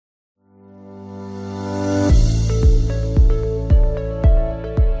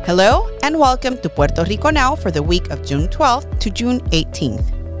Hello and welcome to Puerto Rico Now for the week of June 12th to June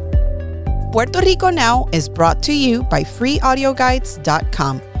 18th. Puerto Rico Now is brought to you by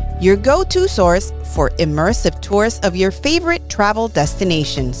freeaudioguides.com, your go-to source for immersive tours of your favorite travel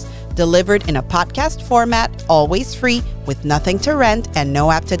destinations, delivered in a podcast format, always free, with nothing to rent and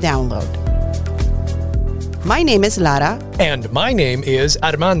no app to download. My name is Lara. And my name is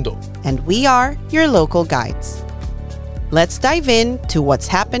Armando. And we are your local guides. Let's dive in to what's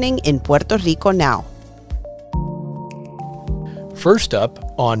happening in Puerto Rico now. First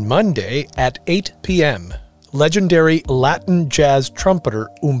up, on Monday at 8 p.m., legendary Latin jazz trumpeter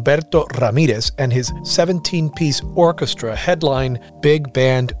Humberto Ramirez and his 17-piece orchestra headline Big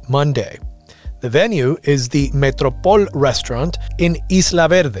Band Monday. The venue is the Metropol restaurant in Isla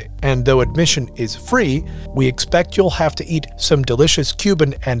Verde, and though admission is free, we expect you'll have to eat some delicious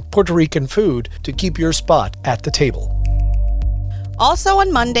Cuban and Puerto Rican food to keep your spot at the table. Also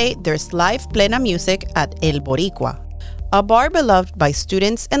on Monday, there's live plena music at El Boricua, a bar beloved by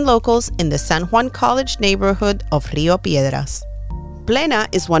students and locals in the San Juan College neighborhood of Rio Piedras. Plena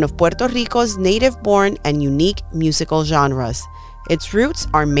is one of Puerto Rico's native-born and unique musical genres. Its roots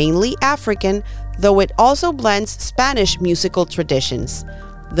are mainly African, though it also blends Spanish musical traditions.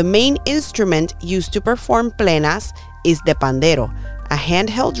 The main instrument used to perform plenas is the pandero, a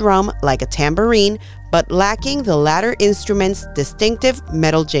handheld drum like a tambourine, but lacking the latter instrument's distinctive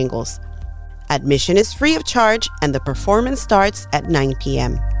metal jingles. Admission is free of charge and the performance starts at 9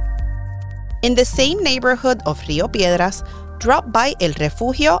 p.m. In the same neighborhood of Rio Piedras, drop by El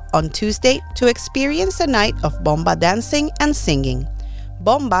Refugio on Tuesday to experience a night of bomba dancing and singing.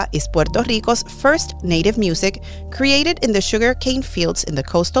 Bomba is Puerto Rico's first native music created in the sugarcane fields in the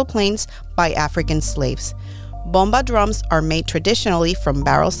coastal plains by African slaves. Bomba drums are made traditionally from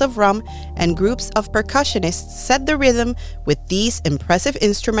barrels of rum, and groups of percussionists set the rhythm with these impressive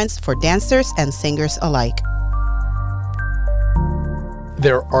instruments for dancers and singers alike.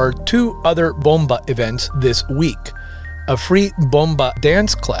 There are two other bomba events this week. A free bomba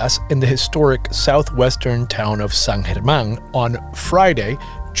dance class in the historic southwestern town of San Germán on Friday,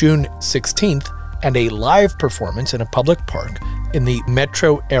 June 16th, and a live performance in a public park in the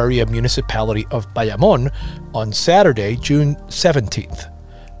metro area municipality of Bayamón on Saturday, June 17th.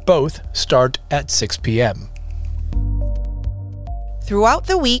 Both start at 6 p.m. Throughout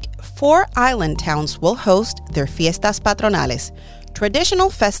the week, 4 island towns will host their fiestas patronales, traditional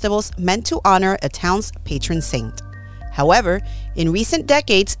festivals meant to honor a town's patron saint. However, in recent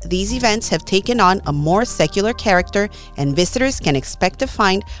decades, these events have taken on a more secular character, and visitors can expect to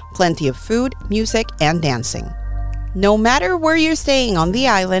find plenty of food, music, and dancing. No matter where you're staying on the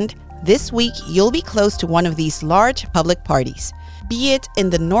island, this week you'll be close to one of these large public parties, be it in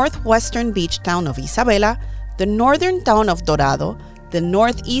the northwestern beach town of Isabela, the northern town of Dorado, the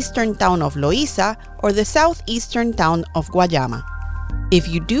northeastern town of Loíza, or the southeastern town of Guayama. If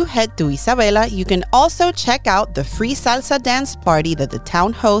you do head to Isabela, you can also check out the free salsa dance party that the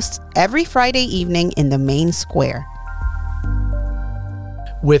town hosts every Friday evening in the main square.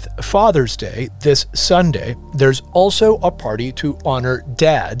 With Father's Day this Sunday, there's also a party to honor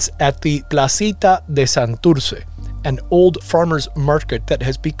dads at the Placita de Santurce, an old farmers market that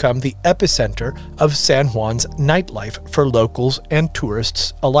has become the epicenter of San Juan's nightlife for locals and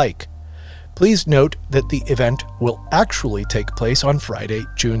tourists alike. Please note that the event will actually take place on Friday,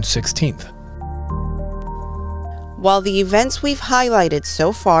 June 16th. While the events we've highlighted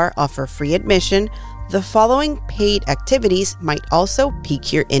so far offer free admission, the following paid activities might also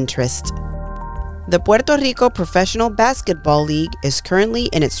pique your interest. The Puerto Rico Professional Basketball League is currently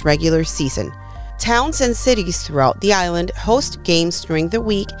in its regular season. Towns and cities throughout the island host games during the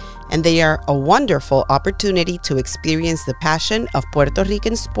week, and they are a wonderful opportunity to experience the passion of Puerto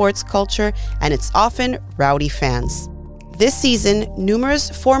Rican sports culture and its often rowdy fans. This season, numerous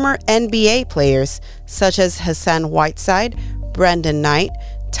former NBA players such as Hassan Whiteside, Brandon Knight,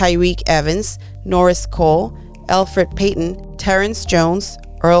 Tyreek Evans, Norris Cole, Elfrid Payton, Terrence Jones,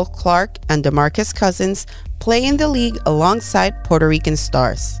 Earl Clark, and DeMarcus Cousins play in the league alongside Puerto Rican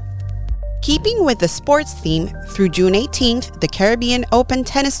stars. Keeping with the sports theme, through June 18th, the Caribbean Open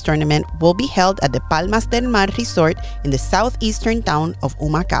Tennis Tournament will be held at the Palmas del Mar Resort in the southeastern town of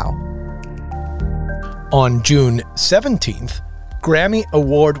Humacao. On June 17th, Grammy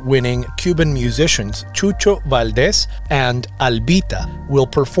Award-winning Cuban musicians Chucho Valdés and Albita will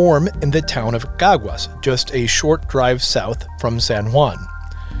perform in the town of Caguas, just a short drive south from San Juan.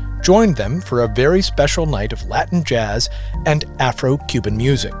 Join them for a very special night of Latin jazz and Afro-Cuban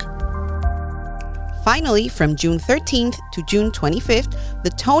music. Finally, from June 13th to June 25th,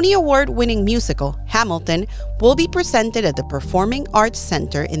 the Tony Award-winning musical, Hamilton, will be presented at the Performing Arts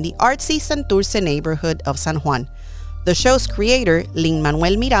Center in the artsy Santurce neighborhood of San Juan. The show's creator,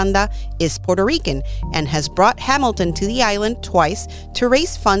 Lin-Manuel Miranda, is Puerto Rican and has brought Hamilton to the island twice to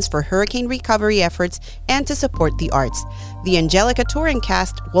raise funds for hurricane recovery efforts and to support the arts. The Angelica touring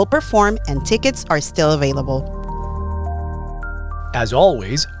cast will perform and tickets are still available. As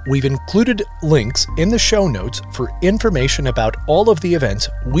always, we've included links in the show notes for information about all of the events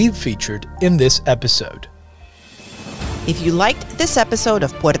we've featured in this episode. If you liked this episode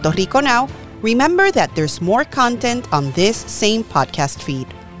of Puerto Rico Now, remember that there's more content on this same podcast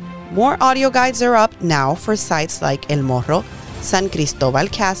feed. More audio guides are up now for sites like El Morro, San Cristobal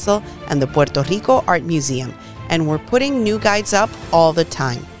Castle, and the Puerto Rico Art Museum, and we're putting new guides up all the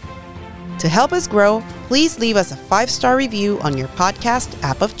time. To help us grow, please leave us a 5-star review on your podcast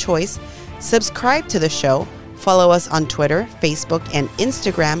app of choice, subscribe to the show, follow us on Twitter, Facebook, and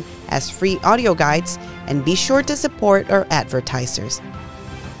Instagram as free audio guides, and be sure to support our advertisers.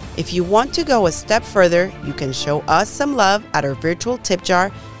 If you want to go a step further, you can show us some love at our virtual tip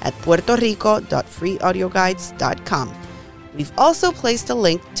jar at puertorico.freeaudioguides.com. We've also placed a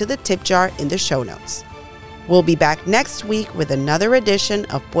link to the tip jar in the show notes. We'll be back next week with another edition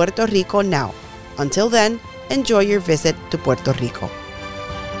of Puerto Rico Now. Until then, enjoy your visit to Puerto Rico.